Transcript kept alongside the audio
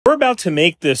We're about to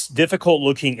make this difficult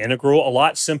looking integral a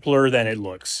lot simpler than it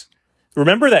looks.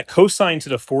 Remember that cosine to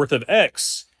the fourth of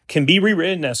x can be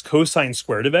rewritten as cosine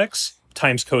squared of x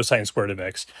times cosine squared of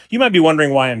x. You might be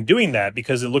wondering why I'm doing that,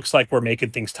 because it looks like we're making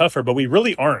things tougher, but we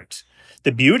really aren't.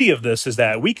 The beauty of this is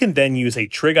that we can then use a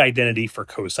trig identity for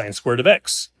cosine squared of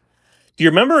x. Do you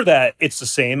remember that it's the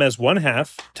same as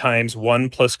 1/2 times 1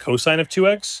 plus cosine of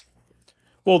 2x?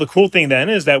 Well, the cool thing then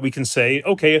is that we can say,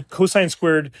 okay, cosine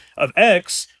squared of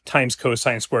x times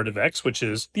cosine squared of x, which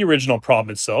is the original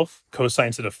problem itself,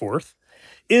 cosine to the fourth,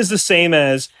 is the same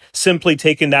as simply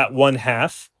taking that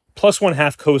 1/2 plus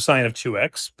 1/2 cosine of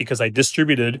 2x, because I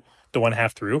distributed the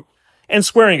 1/2 through, and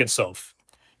squaring itself.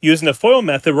 Using the FOIL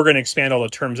method, we're going to expand all the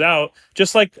terms out,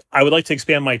 just like I would like to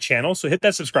expand my channel, so hit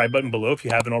that subscribe button below if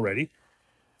you haven't already.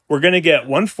 We're going to get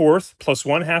 1/4 plus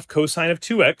 1/2 cosine of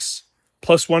 2x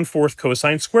plus 1/4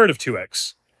 cosine squared of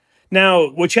 2x. Now,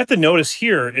 what you have to notice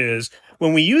here is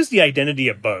when we use the identity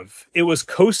above, it was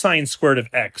cosine squared of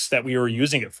x that we were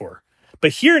using it for.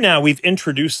 But here now we've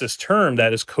introduced this term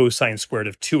that is cosine squared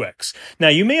of 2x. Now,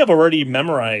 you may have already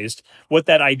memorized what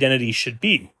that identity should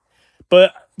be,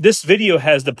 but this video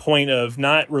has the point of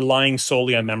not relying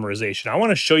solely on memorization. I want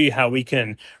to show you how we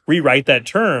can rewrite that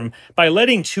term by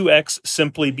letting 2x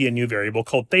simply be a new variable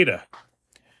called theta.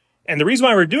 And the reason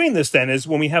why we're doing this then is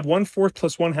when we have 1/4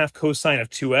 plus 1/2 cosine of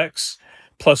 2x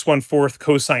plus 1/4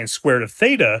 cosine squared of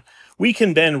theta, we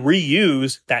can then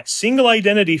reuse that single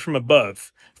identity from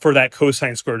above for that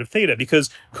cosine squared of theta, because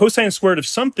cosine squared of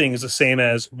something is the same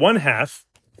as 1/2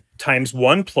 times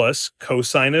 1 plus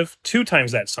cosine of 2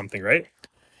 times that something, right?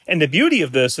 And the beauty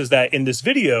of this is that in this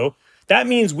video, that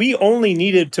means we only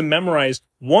needed to memorize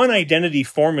one identity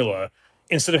formula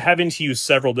instead of having to use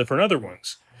several different other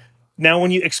ones. Now,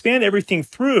 when you expand everything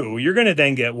through, you're going to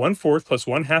then get 1/4 plus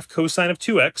 1/2 cosine of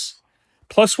 2x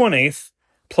plus 1/8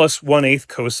 plus 1/8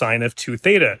 cosine of 2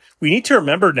 theta. We need to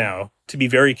remember now to be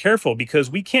very careful, because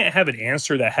we can't have an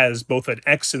answer that has both an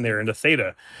x in there and a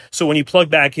theta. So when you plug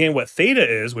back in what theta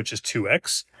is, which is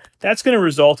 2x, that's going to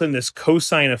result in this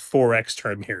cosine of 4x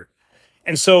term here.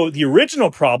 And so the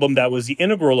original problem that was the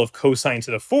integral of cosine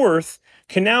to the fourth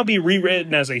can now be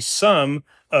rewritten as a sum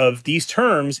of these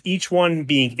terms, each one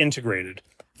being integrated.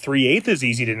 3/8 is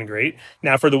easy to integrate.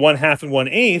 Now for the 1/2 and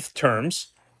 1/8 terms,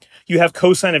 you have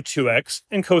cosine of 2x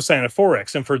and cosine of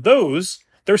 4x. And for those,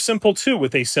 they're simple too,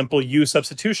 with a simple U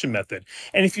substitution method.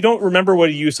 And if you don't remember what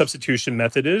a U substitution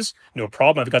method is, no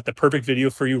problem. I've got the perfect video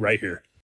for you right here.